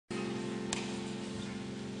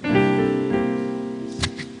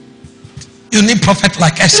You need prophet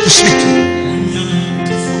like us to speak to you.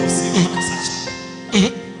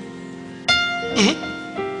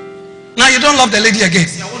 Now you don't love the lady again.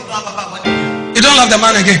 You don't love the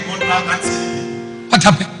man again. What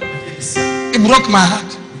happened? It broke my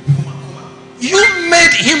heart. You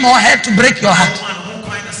made him or her to break your heart.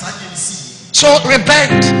 So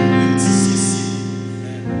repent.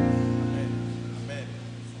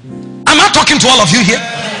 Am I talking to all of you here?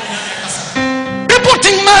 People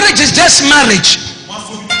think marriage is just marriage.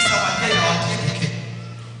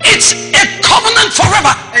 It's a covenant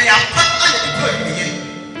forever.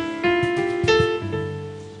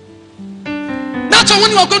 That's why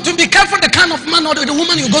when you are going to be careful the kind of man or the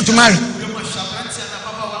woman you go to marry.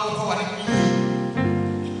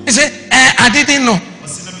 You say, I didn't know.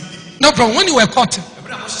 No problem. When you were caught,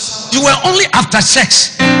 you were only after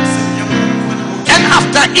sex and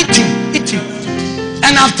after eating,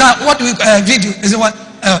 and after what we video is it what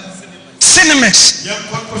cinemas.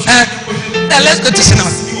 Let's go to cinema.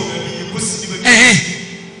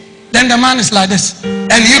 Then the man is like this,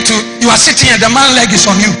 and you two, you are sitting here. The man's leg is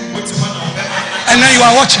on you, and then you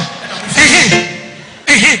are watching.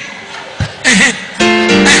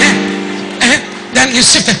 Then you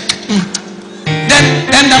sit there.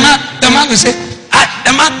 Then the man will say,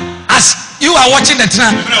 the man, as you are watching the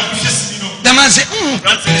trailer, the man say,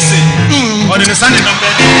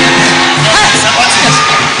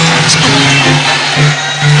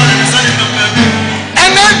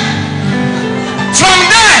 and then from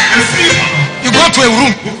there you go to a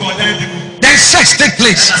room. Then sex take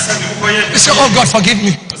place. You say, oh God, forgive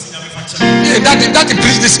me. Daddy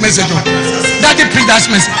preach this message. Daddy preach that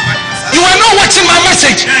message. You are not watching my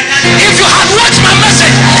message. If you had watched my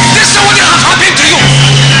message, this wouldn't have happened to you.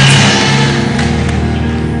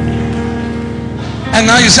 And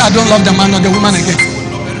now you say, I don't love the man or the woman again.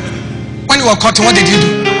 When you were caught, what did you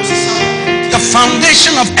do? The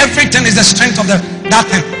foundation of everything is the strength of that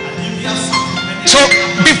thing. So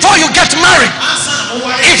before you get married,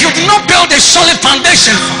 if you do not build a solid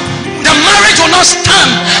foundation, the marriage will not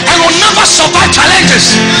stand and will never survive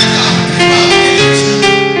challenges.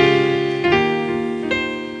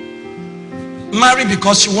 Marry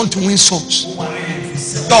because you want to win souls.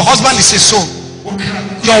 Your husband is a soul.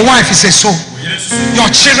 Your wife is a soul. Your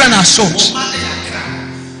children are souls.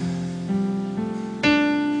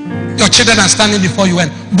 Your children are standing before you and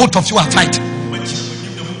both of you are fighting.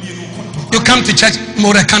 You come to church, you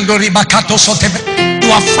are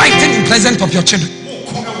fighting in presence of your children,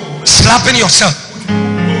 slapping yourself,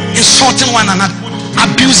 insulting one another,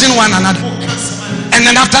 abusing one another. And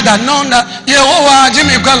then after that, no, Yehovah,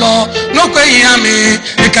 Jimmy Gallo, no,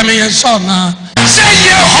 you come in, son. Say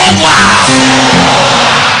Yehovah.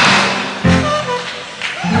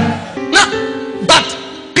 Now, but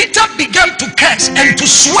Peter began to curse and to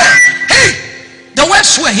swear. Hey, the word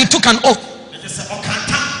swear, he took an oath.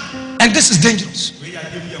 And this is dangerous.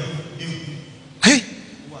 Hey,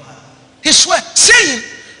 he swear, saying,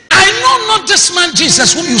 I know not this man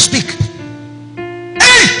Jesus whom you speak.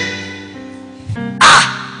 Hey.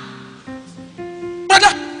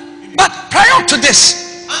 Brother, but prior to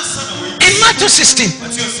this, in Matthew 16,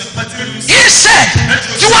 he said,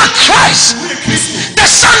 you are Christ, the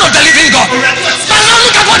Son of the living God. But now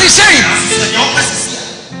look at what he's saying.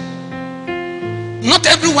 Not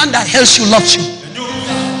everyone that helps you loves you.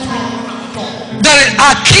 There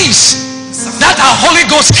are keys that are Holy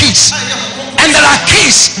Ghost keys, and there are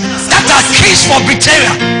keys that are keys for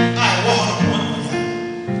betrayal.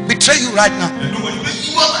 Betray you right now.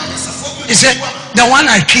 He said, the one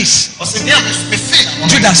I kiss,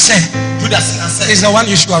 Judas said, is the one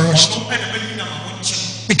you should arrest.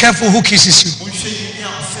 Be careful who kisses you.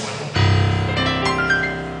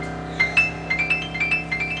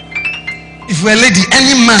 If you're a lady,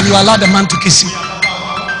 any man, you allow the man to kiss you.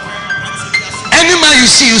 Any man you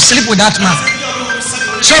see, you sleep with that man.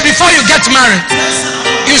 So before you get married,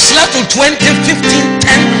 you slept with 20, 15,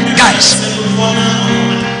 10 guys.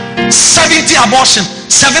 70 abortion,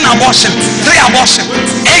 7 abortion, 3 abortion,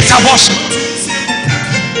 8 abortion.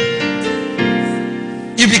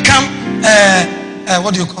 You become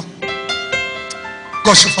what do you call?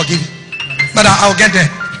 God should forgive you, but I'll get there.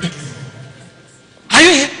 Are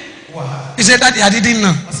you here? He said, Daddy, I didn't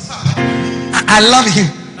know. I love him.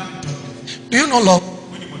 Do you know love?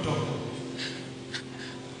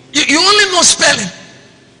 You only know spelling.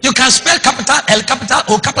 You can spell capital L, capital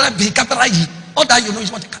O, capital B, capital E. All that you know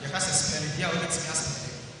is what it can.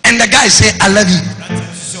 And the guy say, I love you.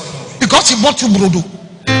 Because he bought you brodo.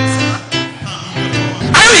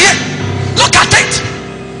 Are you here? Look at it.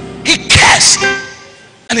 He cares.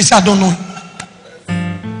 And he said, I don't know him.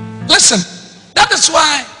 Listen, that is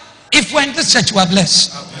why If we're in this church, we are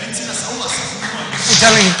blessed. I'm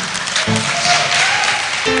telling you.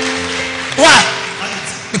 Why?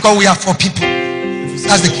 Because we are for people.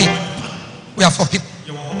 That's the key. We are for people.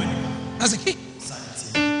 That's the key.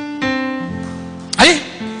 Are you?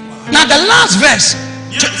 Now the last verse,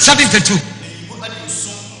 72.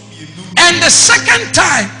 And the second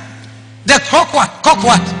time, the cock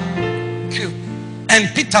what? And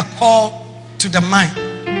Peter called to the mind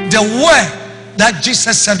the word that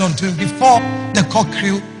Jesus said unto him before the cock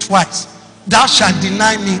crew twice. Thou shalt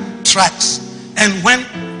deny me thrice. And when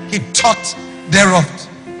he taught thereof,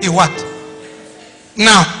 he what?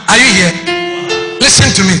 Now, are you here? Listen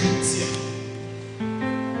to me.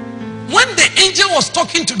 When the angel was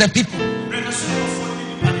talking to the people,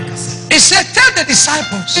 he said, tell the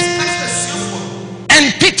disciples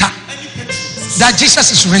and Peter that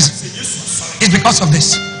Jesus is risen. It's because of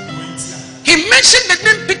this. He mentioned the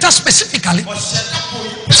name Peter specifically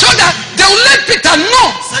so that they will let Peter know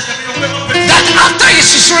that after his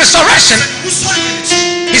resurrection,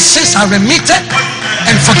 his sins are remitted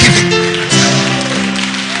and forgiven.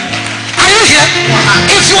 Are you here?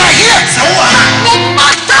 If you are here, no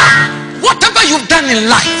matter whatever you've done in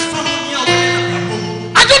life,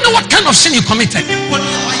 I don't know what kind of sin you committed.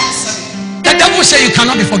 The devil say you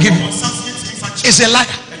cannot be forgiven. It's a liar.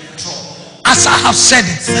 As I have said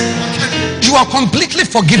it, you are completely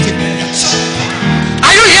forgiven.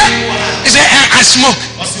 Are you here? He said, I smoke,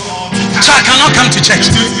 so I cannot come to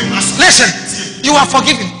church. Listen, you are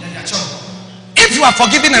forgiven. If you are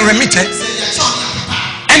forgiven and remitted,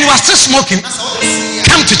 and you are still smoking,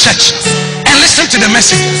 come to church and listen to the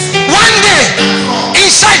message. One day,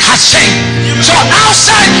 inside has changed, so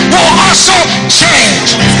outside will also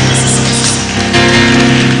change.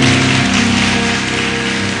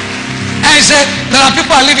 And he said, there are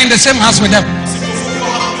people who live in the same house with them.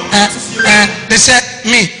 They said,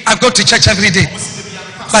 me, I go to church every day,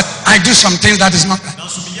 but I do some things that is not right.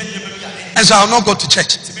 And so I will not go to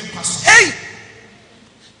church. Hey,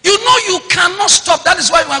 you know you cannot stop. That is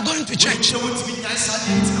why we are going to church.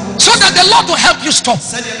 So that the Lord will help you stop.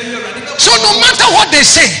 So no matter what they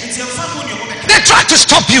say, they try to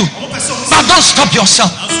stop you, but don't stop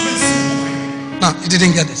yourself. No, you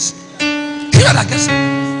didn't get this. You hear that?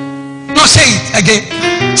 No, say it again.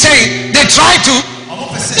 Say it. They try to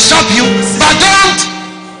stop you, but don't.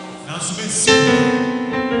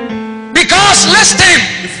 Because listen,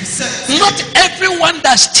 not everyone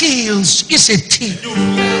that steals is a thief.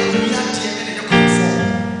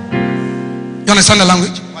 You understand the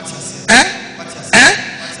language?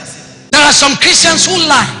 There are some Christians who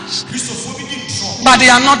lie, but they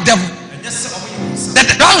are not devil. The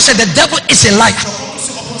Bible said the devil is a liar.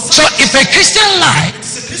 So if a Christian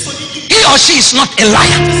lies, he or she is not a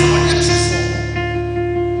liar.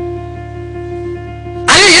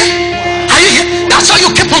 Are you here? Are you here? That's why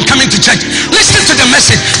you keep on coming to church. Listen to the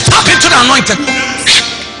message. Tap into the anointed.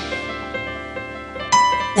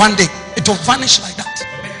 One day it will vanish like that.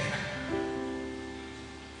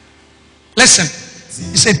 Listen.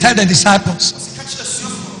 He said, tell the disciples,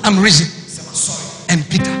 I'm risen. And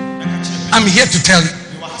Peter, I'm here to tell you.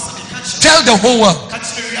 Tell the whole world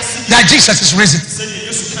that Jesus is risen.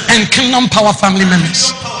 And Kingdom Power family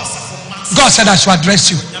members, God said I should address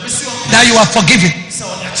you, that you are forgiven.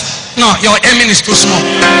 No, your amen is too small.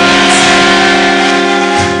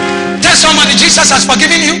 Tell somebody Jesus has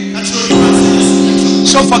forgiven you.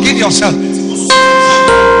 So forgive yourself.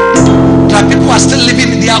 There are people who are still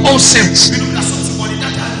living in their own sins.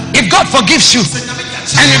 If God forgives you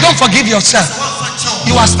and you don't forgive yourself,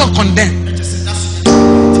 you are still condemned.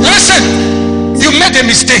 Listen, you made a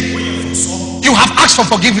mistake. You have asked for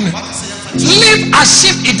forgiveness. Live as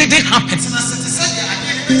if it didn't happen.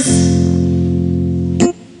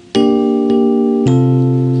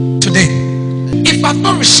 Today, if you have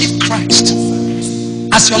not received Christ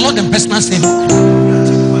as your Lord and personal Savior,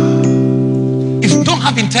 if you don't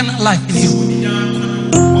have eternal life in you,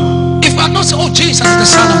 if you have not said, oh, Jesus is the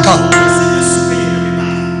Son of God,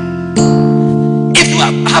 if you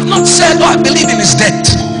have not said, oh, I believe in his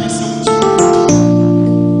death,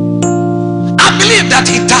 I believe that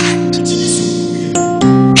he died,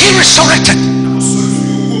 he resurrected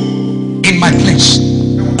in my place.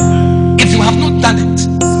 If you have not done it,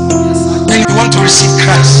 then you want to receive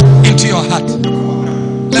Christ into your heart,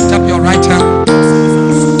 lift up your right hand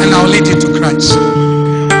and I'll lead you to Christ.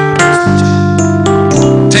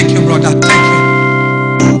 Thank you, brother. Thank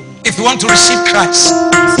you. If you want to receive Christ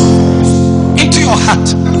into your heart,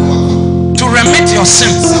 to remit your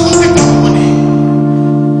sins,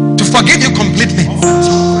 to forgive you completely,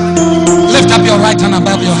 lift up your right hand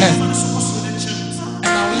above your head.